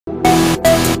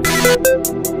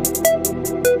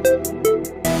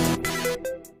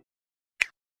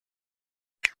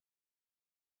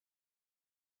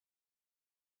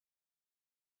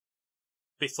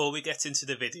Before we get into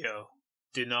the video,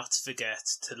 do not forget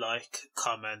to like,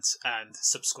 comment and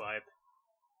subscribe.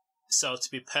 So to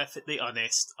be perfectly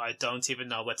honest, I don't even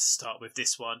know where to start with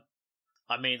this one.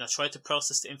 I mean, I tried to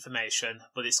process the information,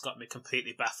 but it's got me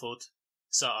completely baffled.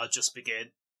 So I'll just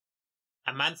begin.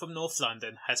 A man from North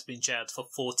London has been jailed for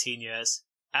 14 years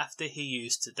after he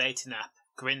used the dating app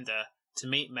Grindr to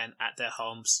meet men at their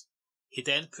homes. He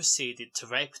then proceeded to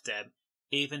rape them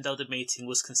even though the meeting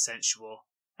was consensual,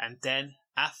 and then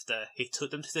after he took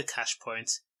them to the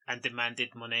cashpoint and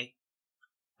demanded money.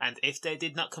 And if they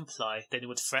did not comply, then he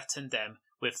would threaten them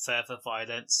with further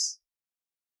violence.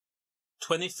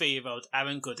 23-year-old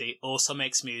Aaron Goodey also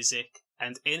makes music,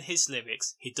 and in his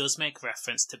lyrics he does make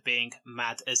reference to being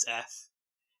mad as F.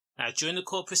 Now, during the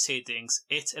court proceedings,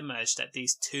 it emerged that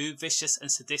these two vicious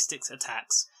and sadistic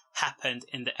attacks happened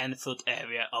in the Enfield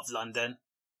area of London.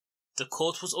 The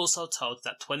court was also told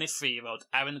that 23-year-old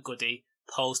Aaron Goodey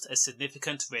posed a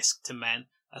significant risk to men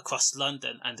across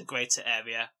London and the greater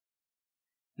area.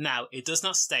 Now, it does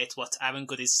not state what Aaron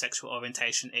Goodey's sexual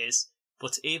orientation is,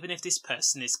 but even if this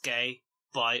person is gay,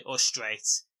 bi or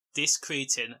straight, this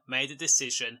cretin made a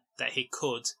decision that he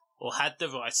could or had the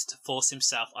right to force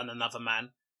himself on another man.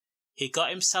 He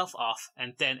got himself off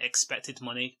and then expected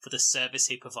money for the service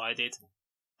he provided.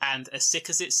 And as sick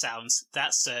as it sounds,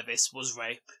 that service was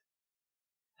rape.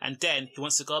 And then he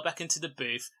wants to go back into the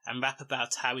booth and rap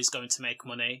about how he's going to make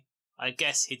money. I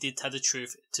guess he did tell the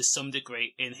truth to some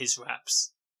degree in his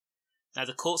raps. Now,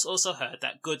 the courts also heard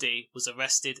that Goodey was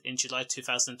arrested in July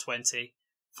 2020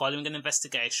 following an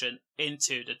investigation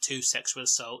into the two sexual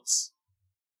assaults.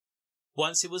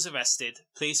 Once he was arrested,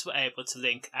 police were able to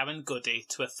link Aaron Goodey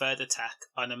to a third attack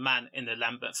on a man in the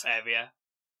Lambeth area,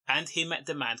 and he met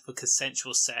the man for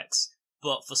consensual sex,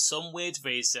 but for some weird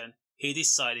reason, he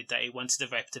decided that he wanted to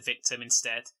rape the victim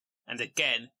instead, and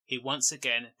he once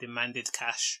again demanded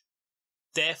cash.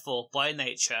 Therefore, by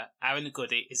nature, Aaron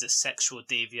Goodey is a sexual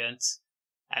deviant,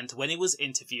 and when he was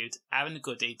interviewed, Aaron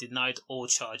Goodey denied all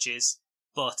charges,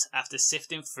 but after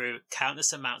sifting through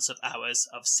countless amounts of hours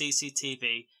of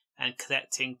CCTV and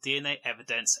collecting DNA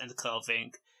evidence and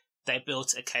clothing, they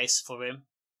built a case for him.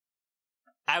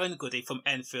 Aaron Goodey from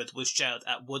Enfield was jailed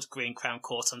at Wood Green Crown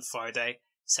Court on Friday,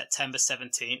 September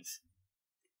 17th.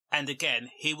 And again,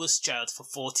 he was jailed for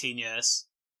 14 years.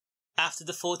 After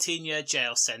the 14-year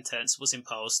jail sentence was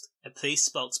imposed, a police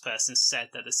spokesperson said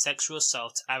that the sexual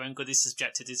assault Aaron Goodey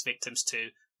subjected his victims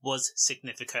to was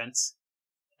significant.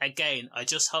 Again, I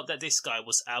just hope that this guy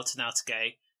was out and out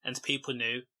gay and people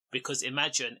knew, because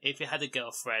imagine if he had a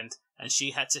girlfriend and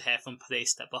she had to hear from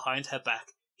police that behind her back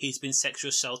he's been sexually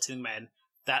assaulting men.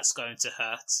 That's going to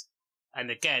hurt.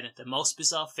 And again, the most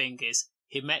bizarre thing is,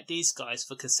 he met these guys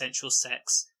for consensual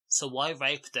sex, so why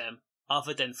rape them,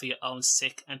 other than for your own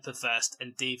sick and perverse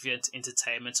and deviant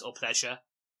entertainment or pleasure?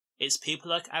 It's people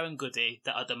like Aaron Goodey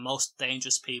that are the most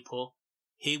dangerous people.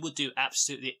 He would do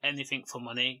absolutely anything for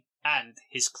money, and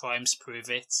his crimes prove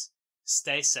it.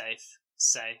 Stay safe.